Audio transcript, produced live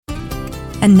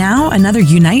And now another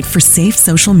Unite for Safe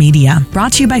Social Media,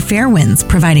 brought to you by Fairwinds,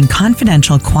 providing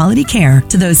confidential quality care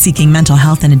to those seeking mental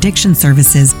health and addiction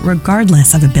services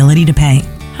regardless of ability to pay.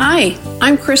 Hi,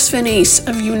 I'm Chris Venice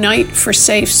of Unite for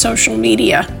Safe Social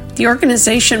Media. The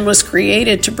organization was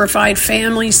created to provide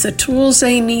families the tools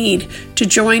they need to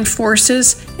join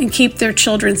forces and keep their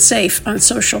children safe on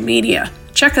social media.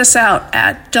 Check us out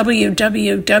at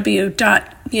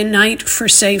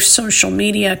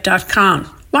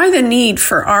www.uniteforsafesocialmedia.com. Why the need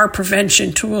for our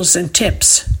prevention tools and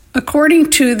tips?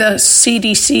 According to the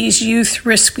CDC's Youth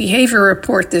Risk Behavior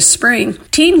Report this spring,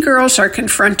 teen girls are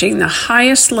confronting the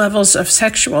highest levels of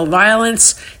sexual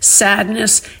violence,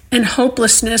 sadness, and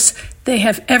hopelessness they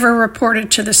have ever reported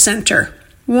to the center.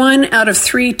 1 out of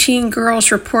 3 teen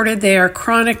girls reported they are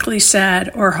chronically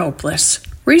sad or hopeless.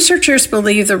 Researchers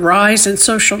believe the rise in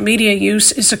social media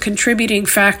use is a contributing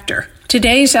factor.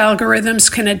 Today's algorithms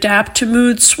can adapt to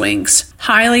mood swings.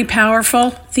 Highly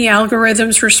powerful, the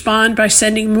algorithms respond by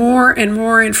sending more and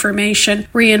more information,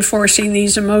 reinforcing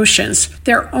these emotions.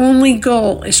 Their only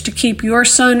goal is to keep your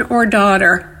son or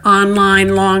daughter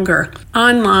online longer.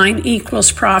 Online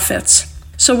equals profits.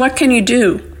 So what can you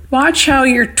do? Watch how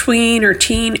your tween or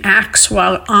teen acts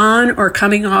while on or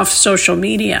coming off social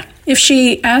media. If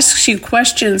she asks you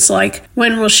questions like,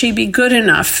 when will she be good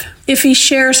enough? If he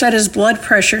shares that his blood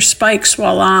pressure spikes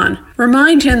while on,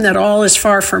 remind him that all is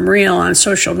far from real on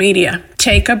social media.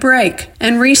 Take a break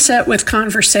and reset with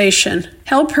conversation.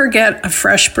 Help her get a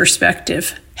fresh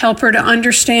perspective. Help her to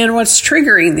understand what's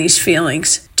triggering these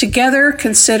feelings. Together,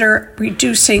 consider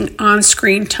reducing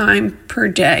on-screen time per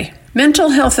day. Mental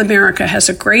Health America has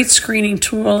a great screening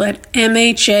tool at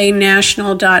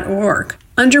mhanational.org.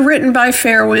 Underwritten by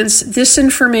Fairwinds, this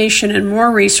information and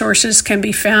more resources can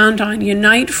be found on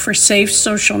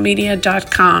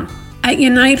uniteforsafesocialmedia.com. At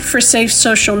Unite for Safe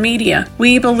Social Media,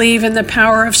 we believe in the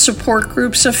power of support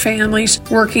groups of families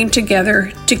working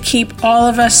together to keep all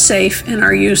of us safe in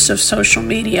our use of social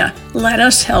media. Let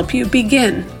us help you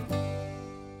begin.